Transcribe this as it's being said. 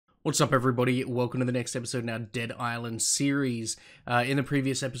What's up, everybody? Welcome to the next episode in our Dead Island series. In the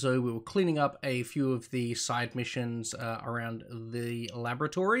previous episode, we were cleaning up a few of the side missions around the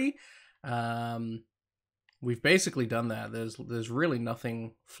laboratory. We've basically done that. There's really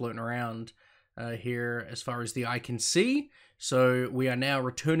nothing floating around here as far as the eye can see. So we are now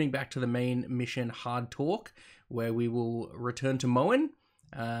returning back to the main mission, Hard Talk, where we will return to Moen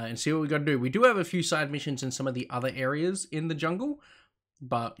and see what we got to do. We do have a few side missions in some of the other areas in the jungle,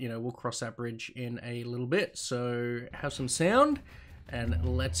 but, you know, we'll cross that bridge in a little bit. So, have some sound, and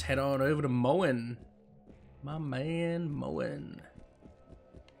let's head on over to Moen. My man, Moen.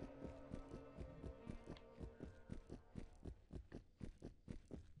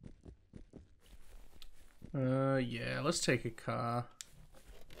 Yeah, let's take a car.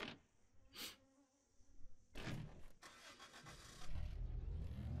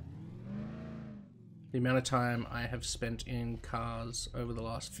 The amount of time I have spent in cars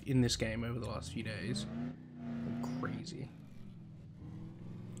in this game over the last few days, crazy.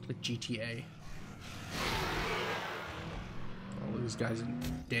 It's like GTA. All these guys are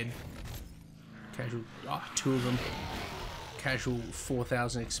dead. Casual, two of them. Casual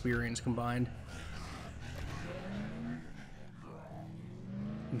 4,000 experience combined.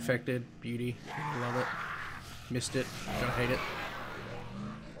 Infected, beauty, love it. Missed it, gotta hate it.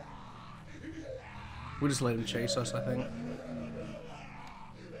 We'll just let him chase us, I think.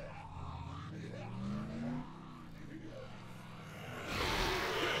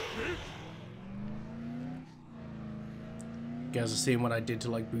 You guys are seeing what I did to,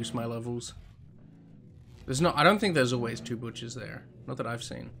 like, boost my levels. I don't think there's always two butchers there. Not that I've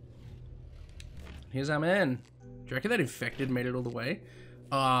seen. Here's our man. Do you reckon that infected made it all the way?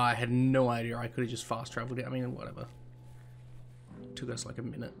 I had no idea. I could have just fast traveled it. I mean, whatever. Took us like a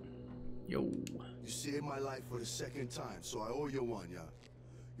minute. Yo. You saved my life for the second time, so I owe you one, yeah?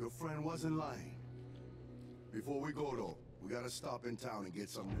 Your friend wasn't lying. Before we go, though, we gotta stop in town and get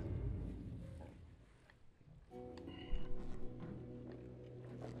something.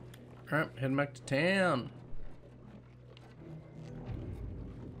 Alright, heading back to town.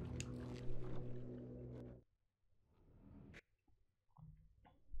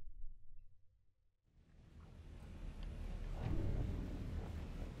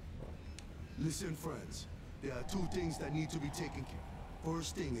 Listen, friends, there are two things that need to be taken care of.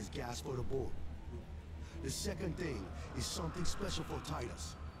 First thing is gas for the boat. The second thing is something special for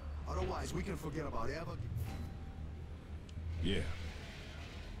Titus. Otherwise, we can forget about ever... Yeah.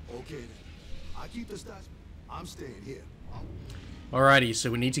 Okay, then. I keep the stats. I'm staying here. Alrighty,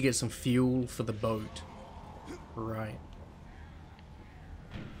 so we need to get some fuel for the boat. Right.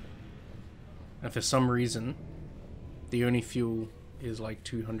 And for some reason, the only fuel is like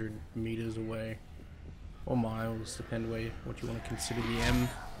 200 meters away, or miles, depend what you want to consider the M.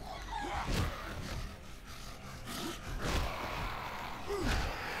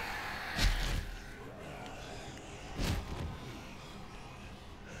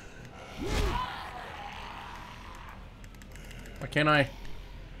 Why can't I?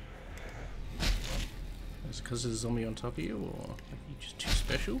 Is it because there's a zombie on top of you, or are you just too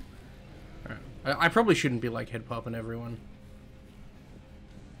special? Alright. I probably shouldn't be like head popping everyone.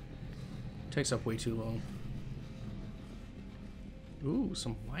 Takes up way too long. Ooh,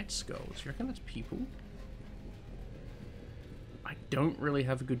 some white skulls. You reckon that's people? I don't really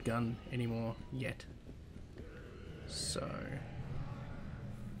have a good gun anymore yet. So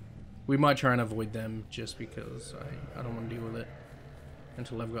we might try and avoid them just because I don't want to deal with it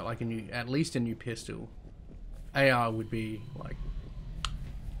until I've got like at least a new pistol. AR would be like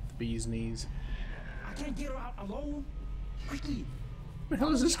the bee's knees. I can't get her out alone. Quickly. What the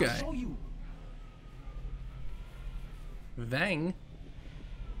hell is this guy? I'll show you. Vang?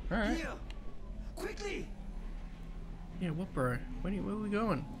 Alright. Here. Quickly. Yeah, what, bro? Where are we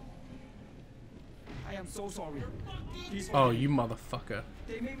going? I am so sorry. Oh, you motherfucker.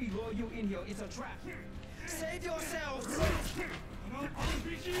 They made me lure you in here. It's a trap. Save yourselves.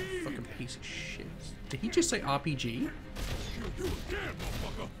 Fucking piece of shit. Did he just say RPG?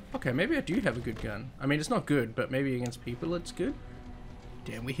 Okay, maybe I do have a good gun. I mean, it's not good, but maybe against people it's good.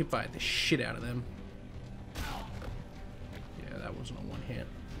 Damn, we hit by the shit out of them. Yeah, that wasn't a one hit.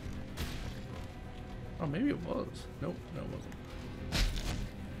 Oh, maybe it was. Nope, no, it wasn't.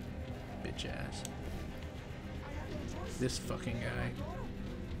 Bitch ass. This fucking guy.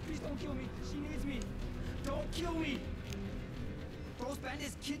 Please don't kill me. She needs me. Don't kill me. Those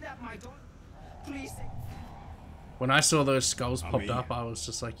bandits kidnapped my daughter. Please. When I saw those skulls popped up, I was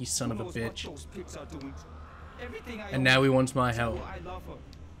just like, you son of a bitch. And now he wants my help.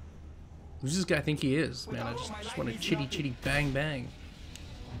 Who's this guy think he is? Man, I just want a chitty chitty bang bang.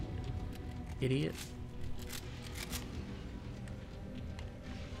 idiot.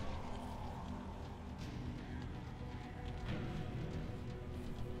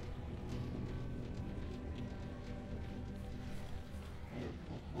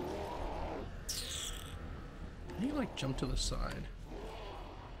 How do you like jump to the side?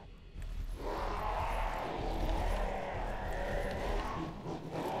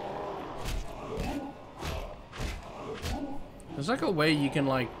 There's like a way you can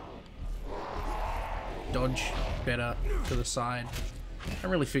like dodge better to the side. I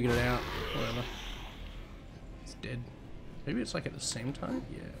haven't really figured it out. Whatever. It's dead. Maybe it's like at the same time?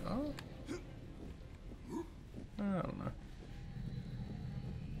 Yeah. Oh. I don't know.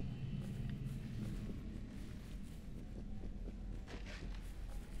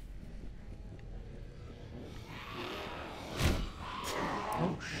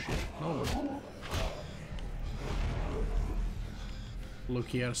 Oh shit. Oh.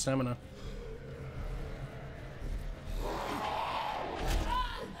 Loki out of stamina.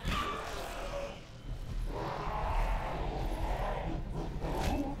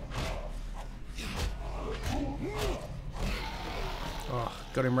 Oh,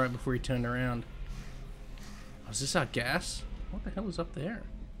 got him right before he turned around. Oh, is this our gas? What the hell is up there?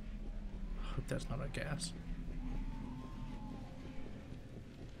 I hope that's not our gas.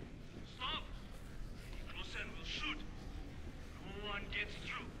 Stop! Closer will shoot. No one gets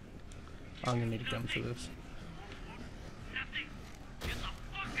through. I'm gonna need a gun for this. Nothing. Get the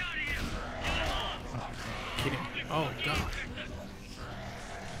fuck out of here. Get him on. Kidding. Oh god.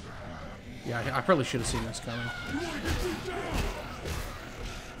 Yeah, I probably should have seen this coming.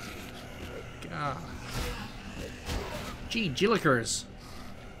 God. Gee, Jillikers.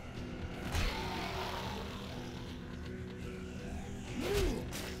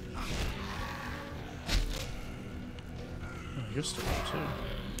 Oh, you're still there too.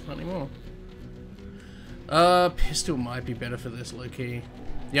 Not anymore. Pistol might be better for this, low-key.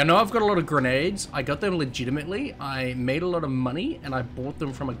 Yeah, I know I've got a lot of grenades. I got them legitimately. I made a lot of money, and I bought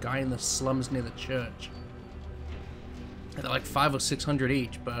them from a guy in the slums near the church. They're like 500 or 600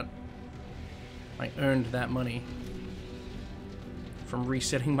 each, but I earned that money from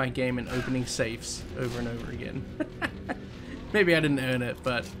resetting my game and opening safes over and over again. Maybe I didn't earn it,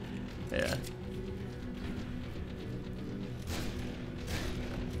 but yeah.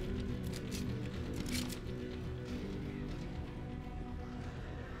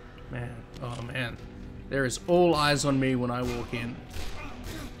 Man, oh man. There is all eyes on me when I walk in.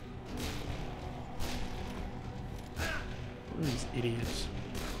 Look at these idiots.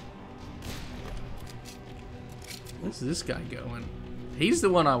 Where's this guy going? He's the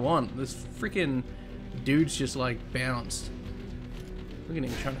one I want. This freaking dude's just like bounced. Look at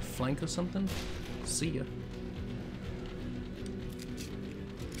him trying to flank or something. See ya.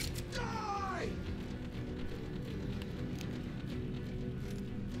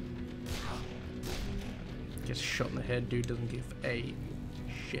 Gets shot in the head, dude doesn't give a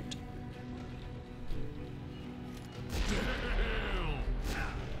shit.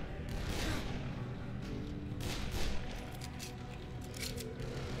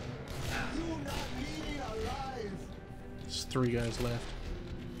 There's 3 guys left.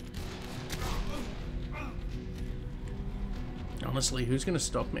 Honestly, who's gonna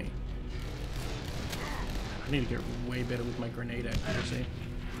stop me? I need to get way better with my grenade accuracy.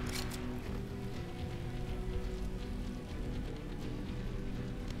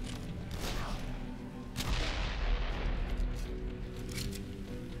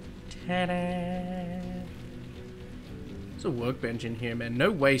 There's a workbench in here, man. No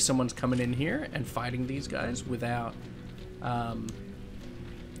way someone's coming in here and fighting these guys without...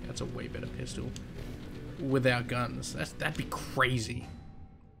 that's a way better pistol. Without guns. That'd be crazy.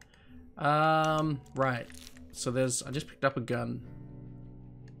 Right. So there's... I just picked up a gun.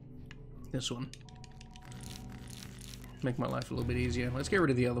 This one. Make my life a little bit easier. Let's get rid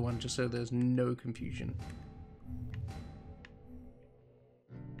of the other one just so there's no confusion.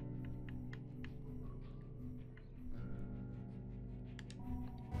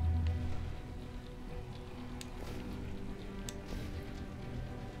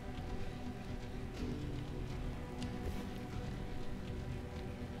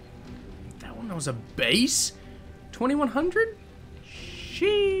 That was a base? 2100?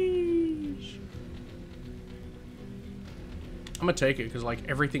 Sheesh. I'm gonna take it because like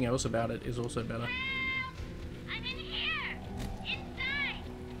everything else about it is also better. I'm in here! Inside!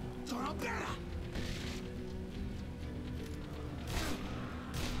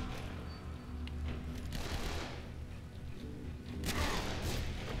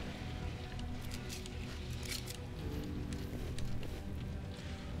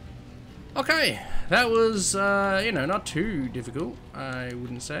 Okay, that was, you know, not too difficult, I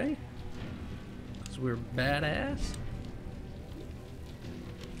wouldn't say. Because we're badass.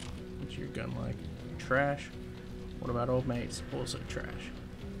 What's your gun like? Trash. What about old mates? Also trash.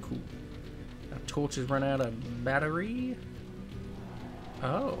 Cool. Our torches run out of battery.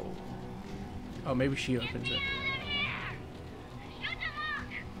 Oh. Oh, maybe she opens it.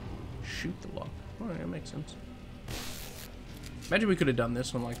 Shoot the lock. Oh, yeah, that makes sense. Imagine we could have done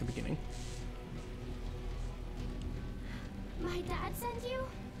this on like the beginning. My dad sent you?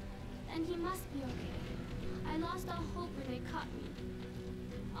 And he must be okay. I lost all hope when they caught me.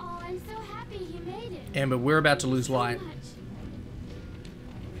 Oh, I'm so happy he made it. Amber, we're about to lose So light. much.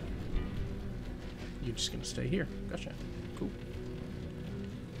 You're just gonna stay here. Gotcha. Cool.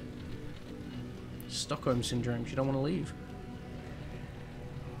 Stockholm syndrome. You don't want to leave.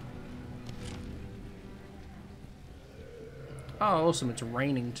 Oh, awesome. It's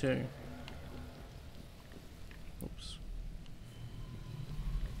raining too. Oops.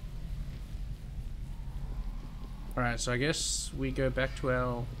 Alright, so I guess we go back to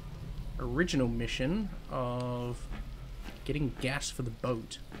our original mission of getting gas for the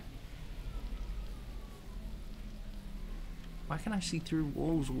boat. Why can I see through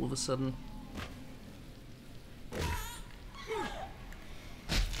walls all of a sudden?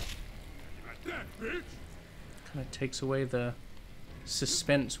 Kind of takes away the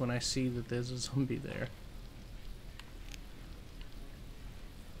suspense when I see that there's a zombie there.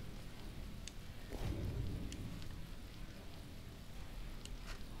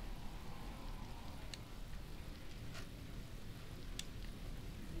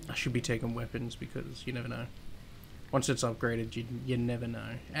 I should be taking weapons because you never know. Once it's upgraded, you never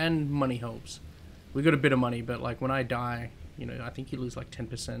know. And money helps. We got a bit of money, but like when I die, you know, I think you lose like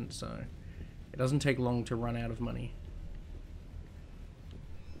 10%, so it doesn't take long to run out of money.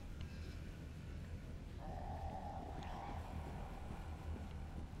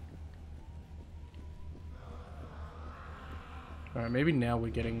 Alright, maybe now we're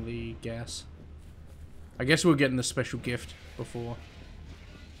getting the gas. I guess we're getting the special gift before.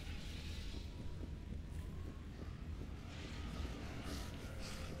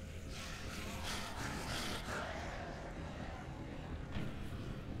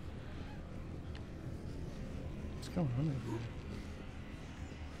 What's going on over here?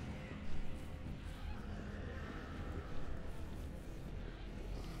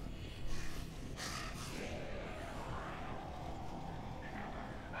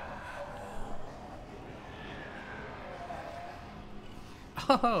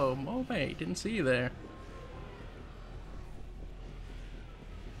 Oh, mate, didn't see you there.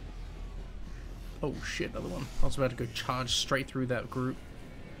 Oh shit, another one. I was about to go charge straight through that group.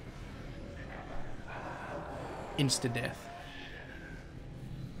 Insta-death.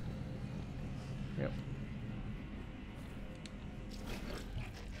 Yep.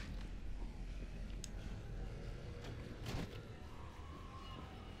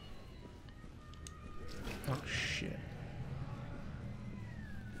 Oh shit.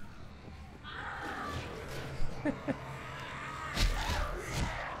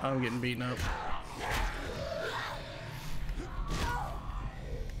 I'm getting beaten up.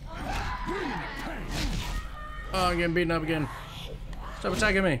 Oh, I'm getting beaten up again. Stop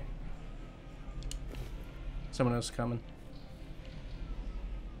attacking me. Someone else is coming.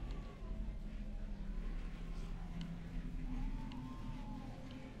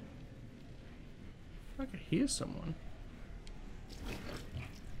 I can hear someone.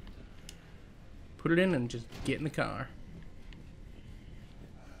 Put it in and just get in the car.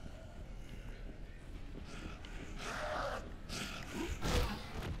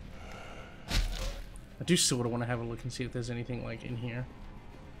 I do sort of want to have a look and see if there's anything like in here.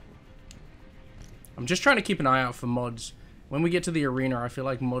 I'm just trying to keep an eye out for mods. When we get to the arena, I feel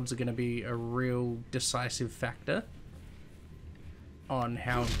like mods are going to be a real decisive factor on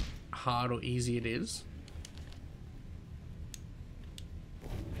how hard or easy it is.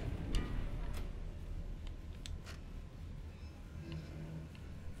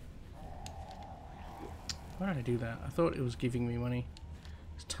 Why did I do that? I thought it was giving me money.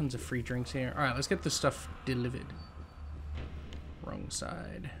 There's tons of free drinks here. Alright, let's get this stuff delivered. Wrong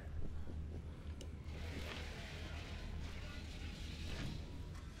side.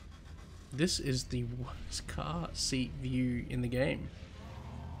 This is the worst car seat view in the game.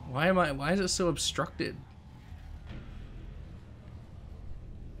 Why is it so obstructed?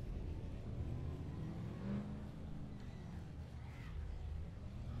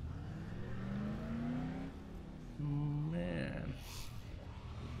 Man.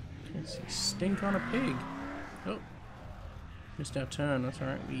 Can't see stink on a pig. Oh. Missed our turn, that's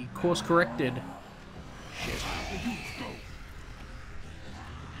alright. We course corrected. Shit.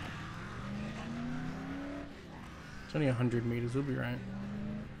 It's only 100 meters, we'll be right.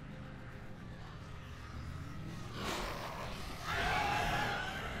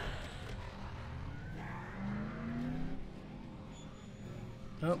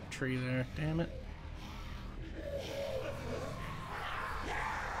 Oh, tree there, damn it.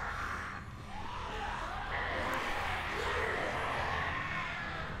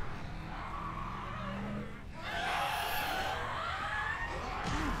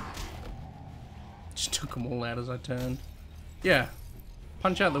 Just took them all out as I turned. Yeah,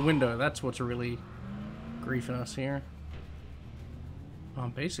 punch out the window, that's what's really griefing us here. Oh, I'm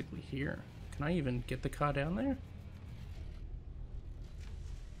basically here. Can I even get the car down there?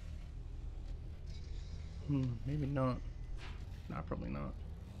 Maybe not. No, probably not.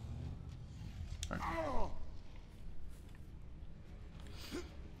 Alright.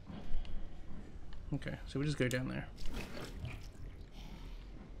 Okay, so we just go down there.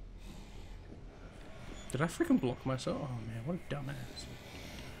 Did I freaking block myself? Oh man, what a dumbass.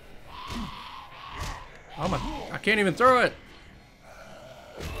 Oh my, I can't even throw it!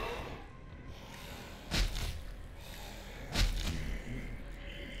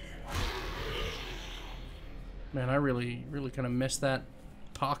 Man, I really kind of messed that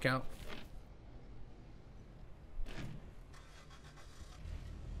park out.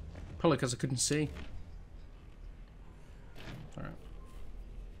 Probably because I couldn't see. Alright.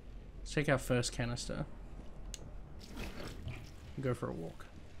 Let's take our first canister. And go for a walk.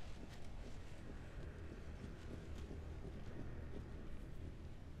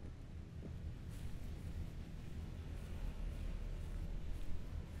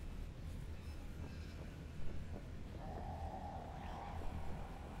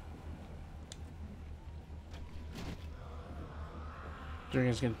 Do you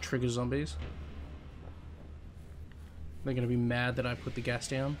think it's going to trigger zombies? They're going to be mad that I put the gas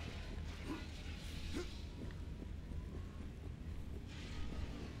down.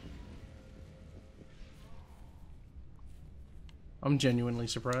 I'm genuinely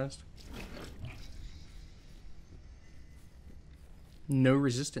surprised. No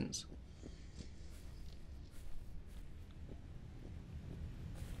resistance.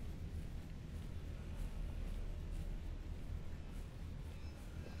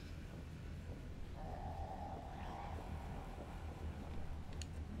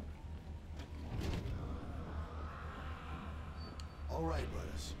 All right,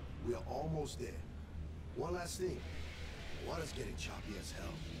 brothers. We are almost there. One last thing. The water's getting choppy as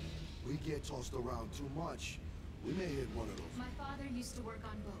hell. We get tossed around too much, we may hit one of those. My father used to work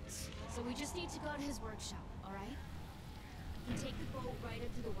on boats, so we just need to go to his workshop, all right? You can take the boat right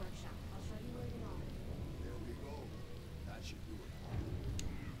up to the workshop. I'll show you where to go. There we go. That should do it.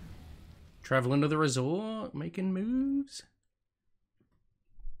 Traveling to the resort, making moves.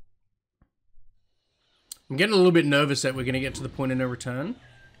 I'm getting a little bit nervous that we're going to get to the point of no return.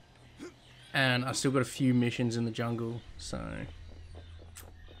 And I still got a few missions in the jungle, so...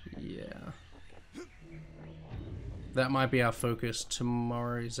 yeah. That might be our focus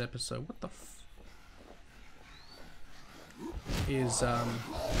tomorrow's episode. What the f... is,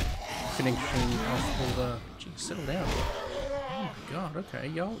 finishing off all the... Geez, settle down. Oh my god, okay.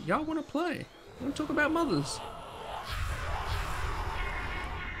 Y'all want to play. You want to talk about mothers.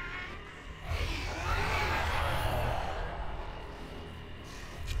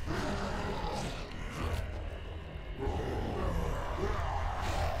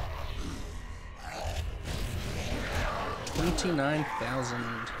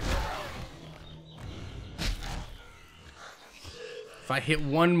 $29,000. If I hit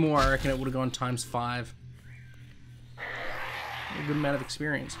one more, I reckon it would have gone times 5. A good amount of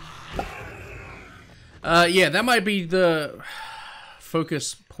experience. Yeah, that might be the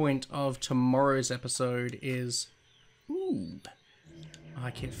focus point of tomorrow's episode is... ooh.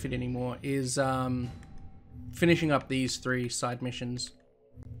 I can't fit anymore. Is, finishing up these 3 side missions.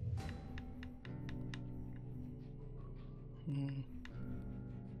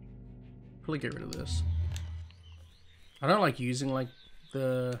 Probably get rid of this. I don't like using like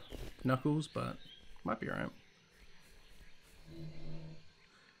the knuckles, but might be alright.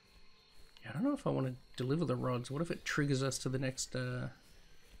 Yeah, I don't know if I want to deliver the rods. What if it triggers us to the next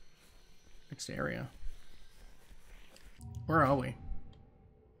next area? Where are we?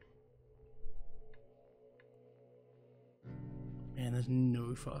 Man, there's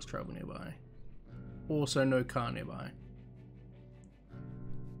no fast travel nearby. Also no car nearby.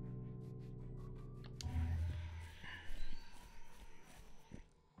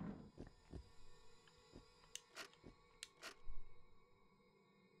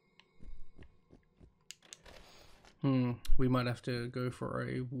 We might have to go for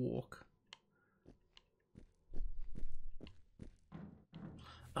a walk.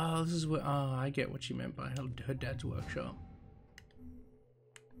 Oh, this is what... Oh, I get what she meant by her dad's workshop.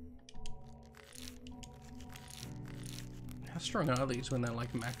 How strong are these when they're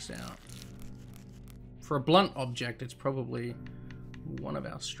like maxed out? For a blunt object, it's probably one of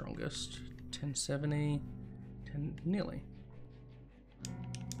our strongest. 1070, 10 nearly.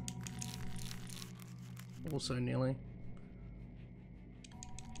 Also nearly.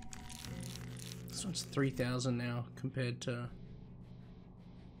 This one's 3,000 now compared to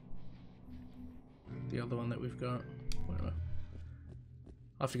the other one that we've got. Whatever.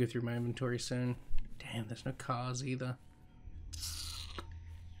 I'll have to go through my inventory soon. Damn, there's no cars either.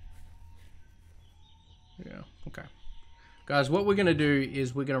 Yeah, okay. Guys, what we're going to do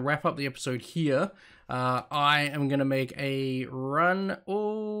is we're going to wrap up the episode here. I am going to make a run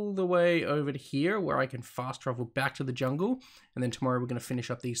all the way over to here where I can fast travel back to the jungle. And then tomorrow we're going to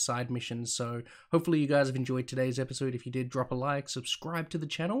finish up these side missions. So hopefully you guys have enjoyed today's episode. If you did, drop a like, subscribe to the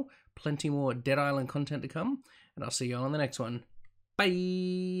channel. Plenty more Dead Island content to come. And I'll see you all in the next one.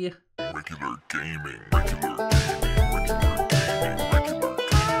 Bye! Regular gaming.